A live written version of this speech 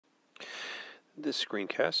This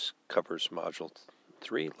screencast covers Module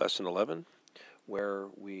 3, Lesson 11, where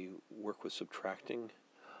we work with subtracting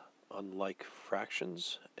unlike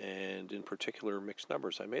fractions, and in particular mixed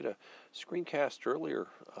numbers. I made a screencast earlier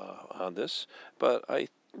on this, but I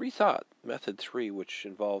rethought Method 3, which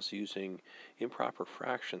involves using improper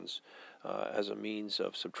fractions as a means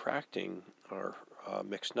of subtracting our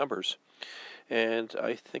mixed numbers. And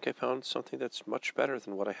I think I found something that's much better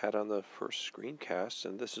than what I had on the first screencast,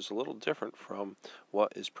 and this is a little different from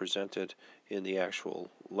what is presented in the actual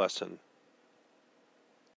lesson.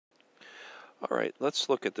 All right, let's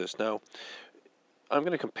look at this. Now, I'm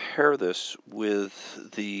going to compare this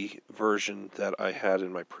with the version that I had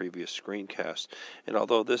in my previous screencast. And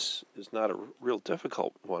although this is not a real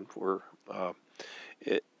difficult one,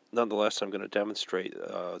 nonetheless, I'm going to demonstrate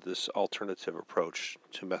this alternative approach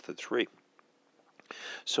to Method 3.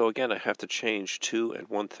 So again, I have to change 2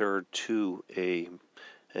 1/3 to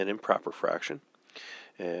an improper fraction.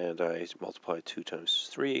 And I multiply 2 times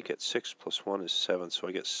 3, get 6 plus 1 is 7, so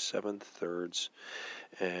I get 7/3.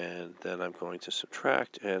 And then I'm going to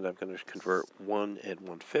subtract, and I'm going to convert 1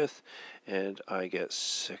 1/5, and I get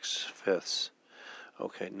 6/5.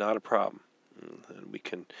 Okay, not a problem. And we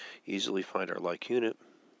can easily find our like unit,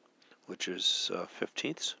 which is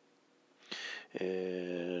 15ths.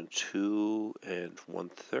 And 2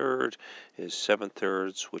 1/3 is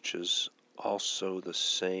 7/3, which is also the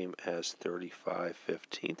same as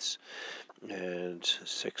 35/15. And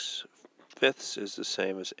 6/5 is the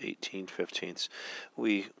same as 18/15.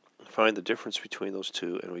 We find the difference between those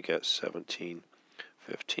two, and we get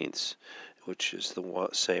 17/15, which is the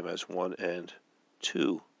same as 1 and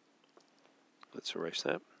 2. Let's erase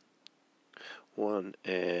that. 1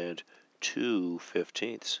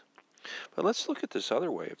 2/15. But let's look at this other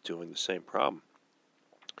way of doing the same problem.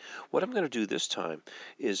 What I'm going to do this time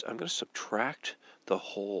is I'm going to subtract the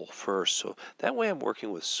whole first. So that way I'm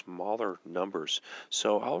working with smaller numbers.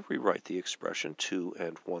 So I'll rewrite the expression 2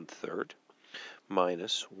 1/3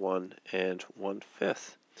 minus 1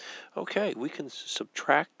 1/5. Okay, we can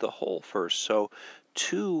subtract the whole first. So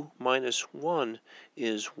 2 minus 1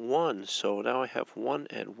 is 1. So now I have 1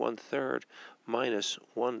 1/3 minus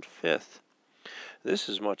 1/5. This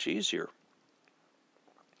is much easier.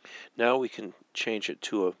 Now we can change it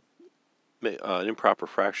to an improper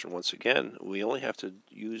fraction once again. We only have to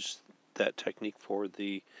use that technique for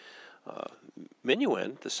the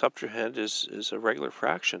minuend. The subtrahend is a regular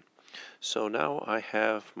fraction. So now I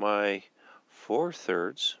have my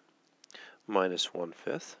 4/3 minus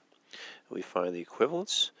 1/5. We find the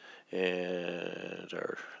equivalence, and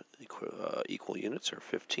our equal units are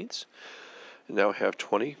 15ths. And now I have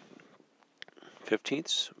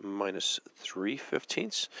 20/15 minus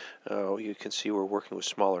 3/15. You can see we're working with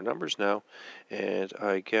smaller numbers now, and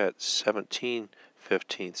I get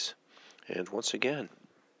 17/15. And once again,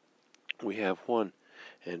 we have 1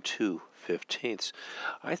 2/15.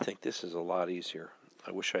 I think this is a lot easier.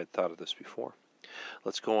 I wish I had thought of this before.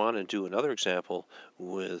 Let's go on and do another example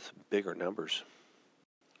with bigger numbers.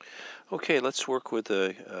 Okay, let's work with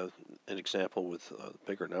an example with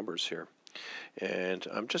bigger numbers here. And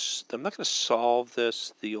I'm not going to solve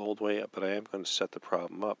this the old way, but I am going to set the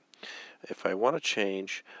problem up. If I want to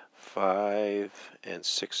change 5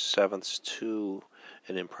 6/7 to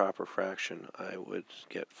an improper fraction, I would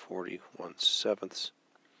get 41/7.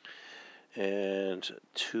 And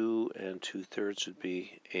 2 2/3 would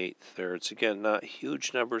be 8/3. Again, not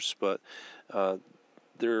huge numbers, but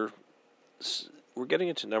we're getting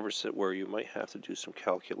into numbers where you might have to do some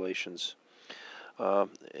calculations.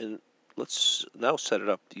 And let's now set it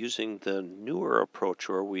up using the newer approach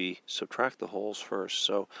where we subtract the wholes first.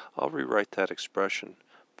 So I'll rewrite that expression,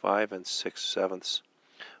 5 6/7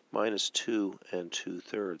 minus 2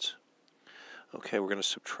 2/3. Okay, we're going to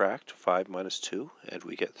subtract 5 minus 2, and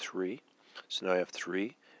we get 3. So now I have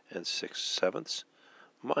 3 6/7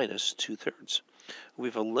 minus 2/3.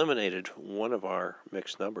 We've eliminated one of our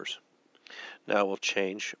mixed numbers. Now we'll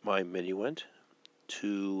change my minuend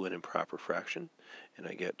to an improper fraction, and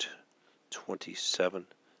I get 27/7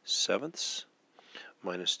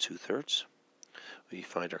 minus 2/3. We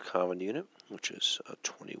find our common unit, which is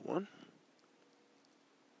 21.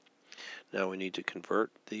 Now we need to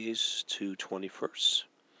convert these to 21sts.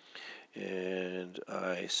 And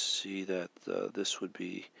I see that this would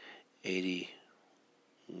be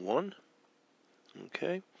 81.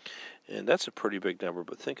 Okay, and that's a pretty big number,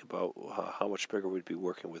 but think about how much bigger we'd be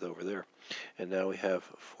working with over there. And now we have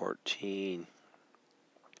 14.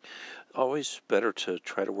 Always better to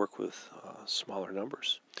try to work with smaller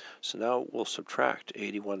numbers. So now we'll subtract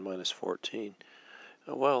 81 minus 14.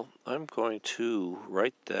 Well, I'm going to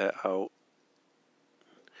write that out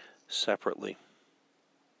separately.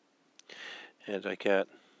 And I get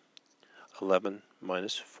 11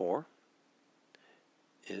 minus 4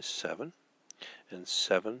 is 7, and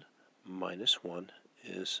 7 minus 1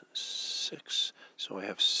 is 6. So I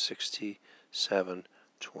have 67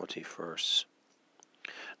 21sts.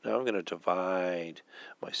 Now I'm going to divide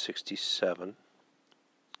my 67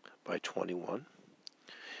 by 21.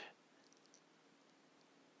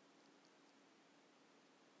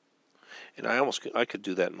 And I could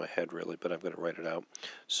do that in my head really, but I'm going to write it out.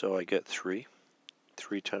 So I get 3.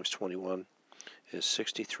 3 times 21 is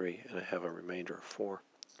 63, and I have a remainder of 4.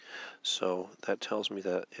 So that tells me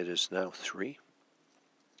that it is now 3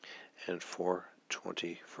 and 4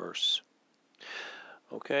 21sts.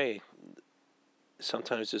 Okay,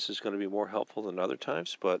 sometimes this is going to be more helpful than other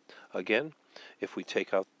times, but again, if we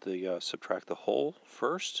take out the subtract the whole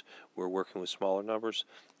first, we're working with smaller numbers,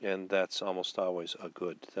 and that's almost always a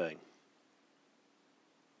good thing.